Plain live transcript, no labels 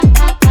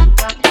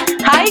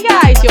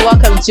you're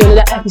welcome to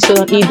another episode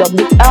on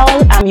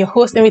EWL. I'm your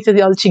host, Emita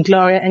Theology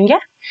Gloria, and yeah,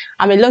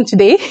 I'm alone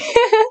today.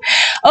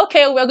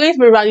 Okay, we're going to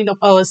be rounding up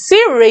our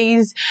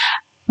series,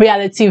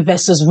 Reality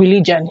versus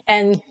Religion,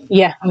 and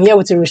yeah, I'm here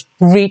with a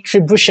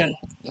retribution.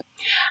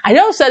 I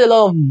know I've said a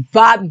lot of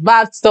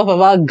bad stuff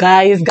about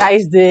guys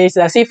this,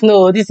 as if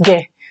no, this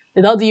guy,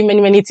 they don't do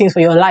many things for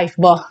your life,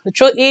 but the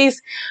truth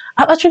is,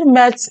 I've actually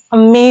met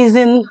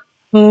amazing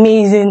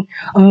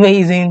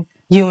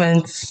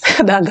humans,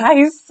 that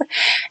guys,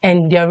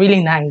 and they're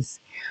really nice.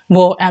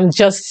 But I'm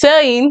just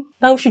saying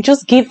that we should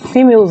just give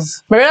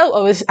females. Marielle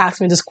always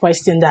asks me this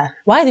question that,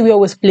 why do we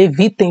always play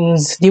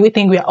victims? Do we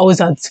think we are always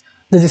at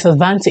the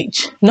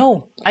disadvantage?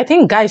 No, I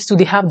think guys too,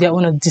 they have their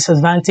own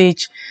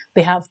disadvantage.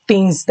 They have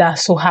things that are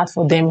so hard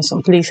for them in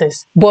some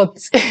places. But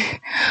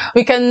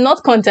we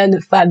cannot contend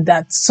the fact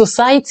that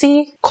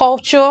society,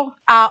 culture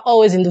are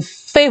always in the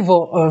favor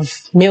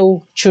of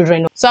male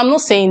children. So I'm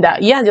not saying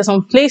that, yeah, there's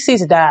some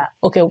places that,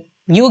 okay,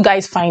 you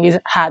guys find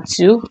it hard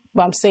too,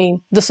 but I'm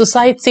saying the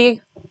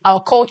society,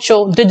 our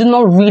culture, they do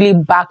not really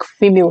back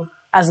female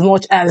as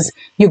much as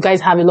you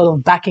guys have a lot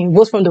of backing,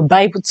 both from the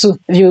Bible too.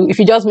 If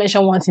you just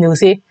mention one thing, they will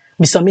say,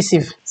 be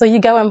submissive. So you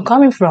get where I'm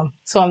coming from.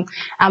 So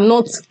I'm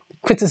not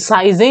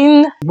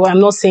criticizing, but I'm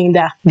not saying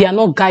that there are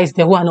not guys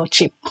there who are not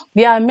cheap.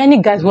 There are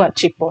many guys who are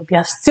cheap, but there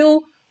are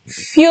still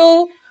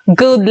few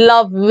good,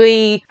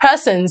 lovely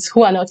persons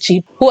who are not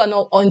cheap, who are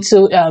not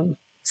onto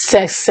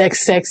sex,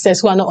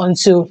 who are not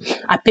onto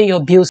I pay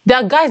your bills. There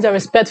are guys that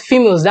respect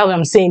females, that's what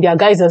I'm saying. There are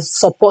guys that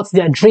support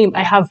their dream.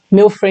 I have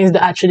male friends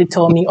that actually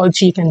tell me, oh,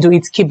 you can do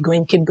it, keep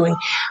going.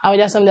 I would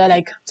just some that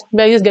like,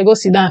 just go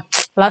sit down.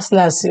 Last,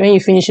 when you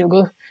finish,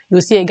 you'll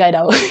see a guy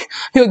that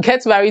you'll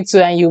get married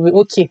to and you'll be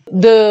okay.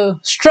 The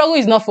struggle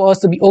is not for us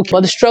to be okay,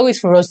 but the struggle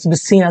is for us to be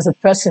seen as a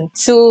person.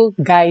 To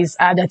guys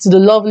out there, to the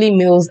lovely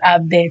males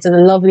out there, to the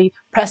lovely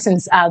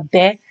persons out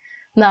there.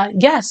 Now,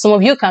 yeah, some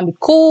of you can be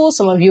cool,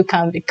 some of you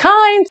can be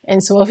kind,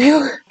 and some of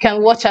you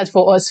can watch out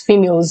for us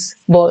females.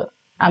 But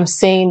I'm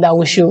saying that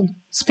we should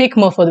speak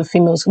more for the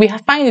females. We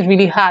find it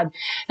really hard.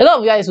 A lot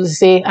of guys will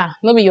say,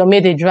 maybe you're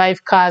made to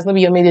drive cars,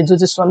 maybe you're made to do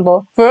this one.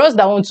 But for us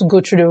that want to go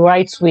through the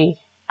right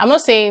way, I'm not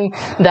saying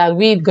that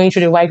we going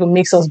through the right way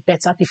makes us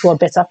better people or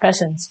better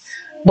persons.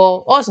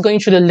 But us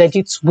going through the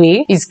legit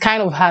way is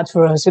kind of hard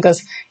for us,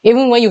 because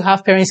even when you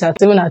have parents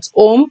even at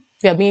home,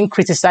 we are being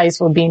criticized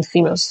for being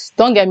females.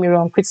 Don't get me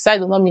wrong, criticize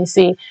does not mean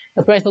say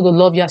your parents not going to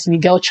love you as a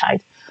girl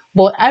child.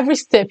 But every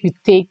step you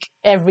take,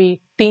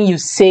 everything you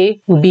say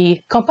will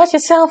be, compare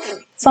yourself.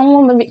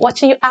 Someone will be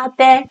watching you out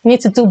there. You need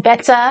to do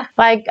better.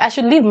 Like, I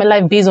should live my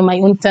life based on my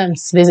own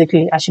terms,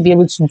 basically. I should be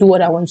able to do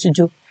what I want to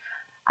do.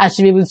 I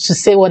should be able to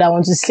say what I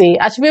want to say.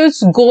 I should be able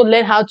to go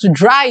learn how to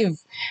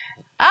drive.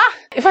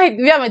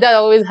 Me and my dad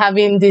are always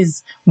having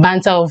this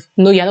banter of,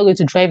 no, you're not going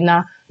to drive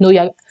now. No,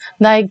 you're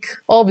like,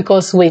 all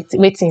because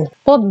waiting.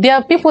 But there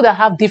are people that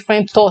have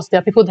different thoughts. There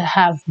are people that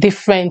have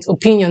different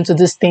opinions to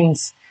these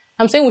things.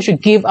 I'm saying we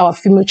should give our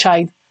female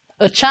child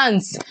a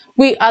chance.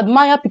 We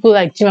admire people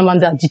like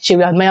Chimamanda Adichie.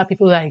 We admire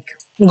people like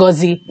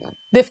Ngozi.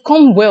 They've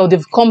come well.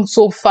 They've come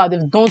so far.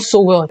 They've done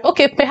so well.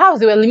 Okay, perhaps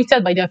they were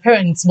limited by their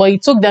parents, but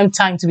it took them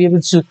time to be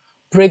able to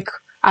break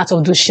out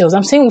of those shells.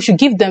 I'm saying we should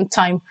give them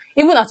time,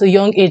 even at a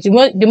young age.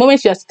 The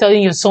moment you are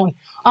telling your son,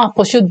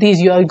 pursue this,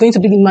 you are going to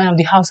be the man of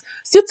the house,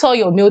 still tell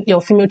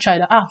your female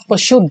child,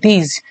 pursue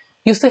this.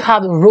 You still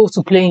have a role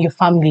to play in your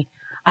family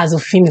as a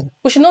female.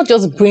 We should not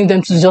just bring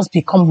them to just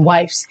become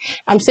wives.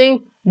 I'm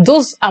saying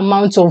those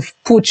amounts of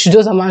push,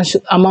 those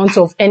amounts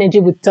of energy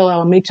we tell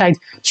our male child,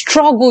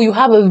 struggle, you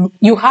have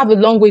a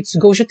long way to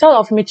go. We should tell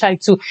our female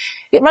child to,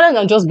 rather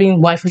than just being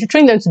wife, we should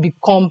train them to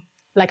become,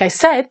 like I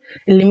said,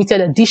 a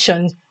limited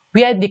edition,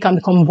 where they can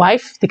become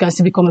wife, they can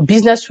still become a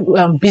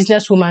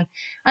businesswoman,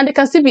 and they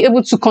can still be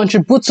able to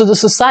contribute to the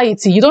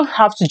society. You don't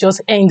have to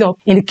just end up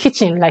in the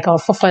kitchen, like our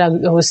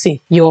forefathers always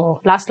say. Your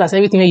last,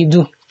 everything that you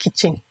do,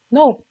 kitchen.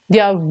 No,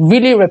 there are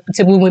really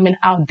reputable women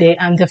out there,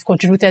 and they've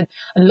contributed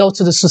a lot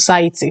to the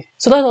society.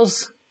 So let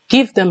us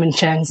give them a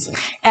chance.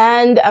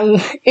 And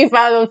if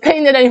I've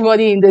offended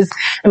anybody in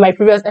my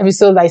previous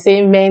episode by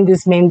saying men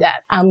this, men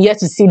that, I'm yet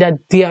to see that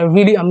there are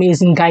really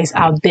amazing guys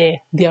out there.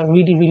 There are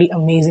really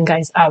amazing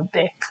guys out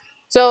there.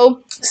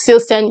 So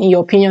still send in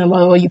your opinion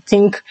about what you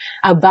think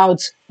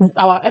about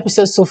our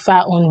episode so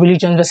far on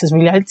religion versus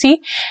reality.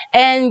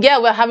 And yeah,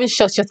 we're having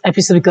short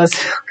episode because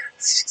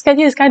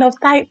schedule is kind of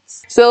tight.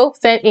 So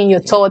send in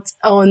your thoughts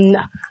on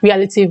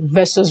reality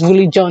versus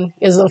religion.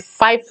 It's a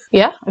 5,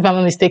 if I'm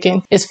not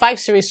mistaken. It's 5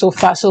 series so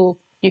far. So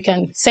you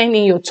can send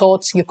in your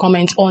thoughts, your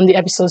comments on the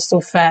episodes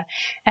so far,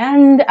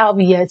 and I'll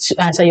be here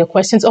to answer your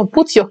questions or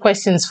put your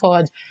questions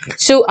forward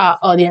to our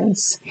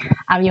audience.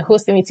 I'm your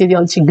host, Emita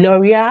Theology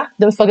Gloria.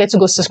 Don't forget to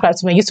go subscribe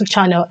to my YouTube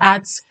channel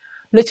at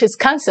Luchi's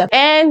Concept,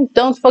 and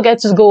don't forget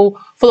to go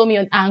follow me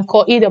on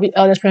Anchor,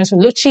 EWL Experience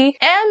with Luchi,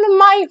 and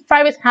my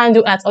private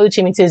handle at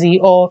Oluchi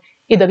Mitezi or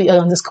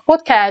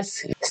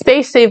EWL_podcast.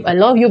 Stay safe. I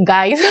love you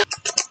guys.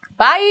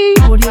 Bye.